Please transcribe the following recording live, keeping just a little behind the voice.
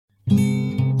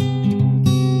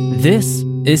This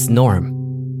is Norm.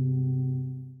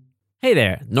 Hey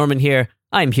there, Norman here.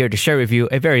 I'm here to share with you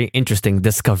a very interesting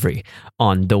discovery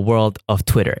on the world of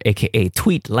Twitter, aka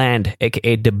Tweetland,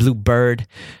 aka the Blue Bird.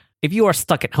 If you are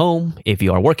stuck at home, if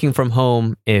you are working from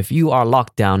home, if you are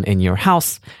locked down in your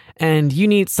house, and you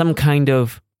need some kind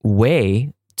of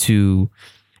way to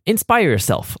inspire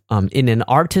yourself in an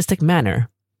artistic manner,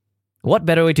 what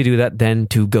better way to do that than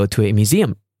to go to a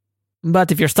museum?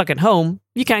 But if you're stuck at home,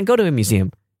 you can't go to a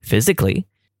museum physically.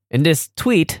 In this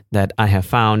tweet that I have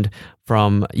found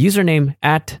from username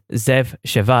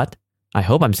 @ZevShevat, I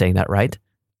hope I'm saying that right,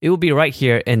 it will be right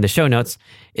here in the show notes.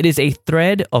 It is a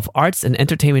thread of arts and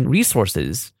entertainment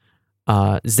resources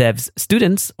Zev's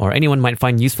students or anyone might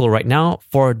find useful right now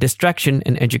for distraction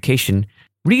and education.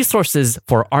 Resources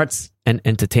for arts and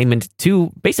entertainment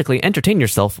to basically entertain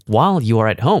yourself while you are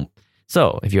at home.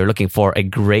 So if you're looking for a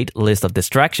great list of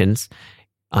distractions,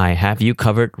 I have you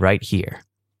covered right here.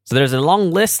 So there's a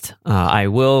long list. I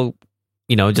will,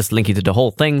 just link you to the whole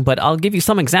thing, but I'll give you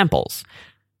some examples.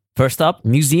 First up,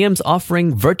 museums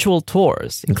offering virtual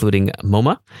tours, including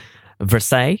MoMA,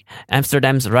 Versailles,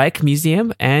 Amsterdam's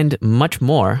Rijksmuseum, and much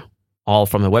more, all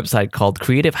from a website called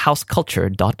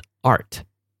creativehouseculture.art.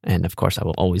 And of course, I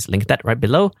will always link that right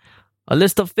below. A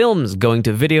list of films going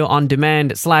to video on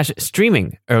demand /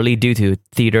 streaming early due to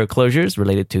theater closures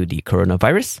related to the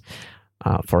coronavirus.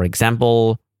 For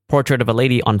example, Portrait of a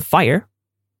Lady on Fire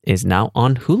is now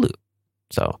on Hulu.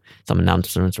 So some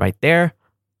announcements right there.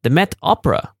 The Met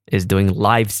Opera is doing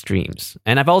live streams.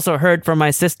 And I've also heard from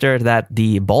my sister that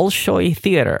the Bolshoi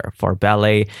Theater for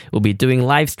ballet will be doing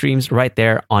live streams right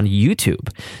there on YouTube.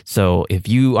 So if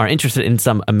you are interested in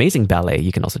some amazing ballet,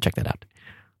 you can also check that out.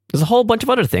 There's a whole bunch of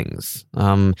other things.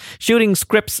 Shooting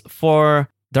scripts for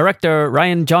director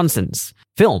Ryan Johnson's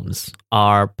films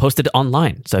are posted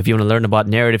online. So if you want to learn about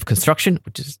narrative construction,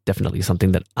 which is definitely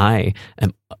something that I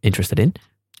am interested in,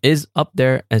 is up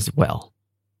there as well.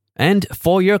 And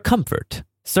for your comfort,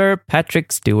 Sir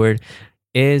Patrick Stewart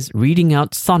is reading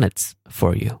out sonnets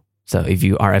for you. So if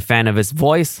you are a fan of his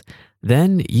voice,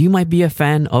 then you might be a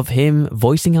fan of him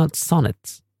voicing out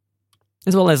sonnets,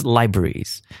 as well as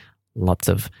libraries. Lots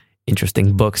of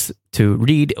interesting books to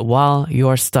read while you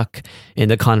are stuck in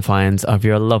the confines of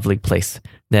your lovely place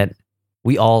that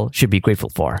we all should be grateful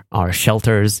for. Our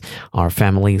shelters, our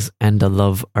families, and the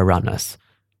love around us.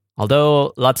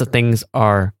 Although lots of things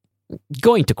are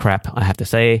going to crap, I have to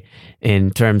say, in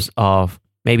terms of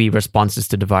maybe responses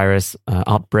to the virus,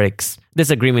 outbreaks,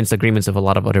 disagreements, agreements of a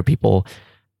lot of other people,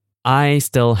 I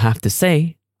still have to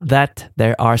say that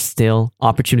there are still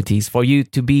opportunities for you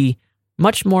to be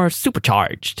much more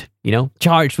supercharged,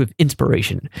 charged with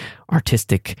inspiration,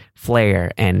 artistic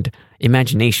flair, and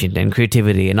imagination, and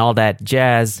creativity, and all that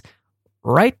jazz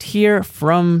right here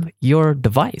from your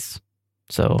device.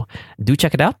 So do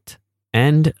check it out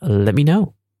and let me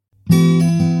know.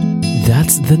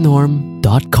 That's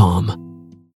thenorm.com.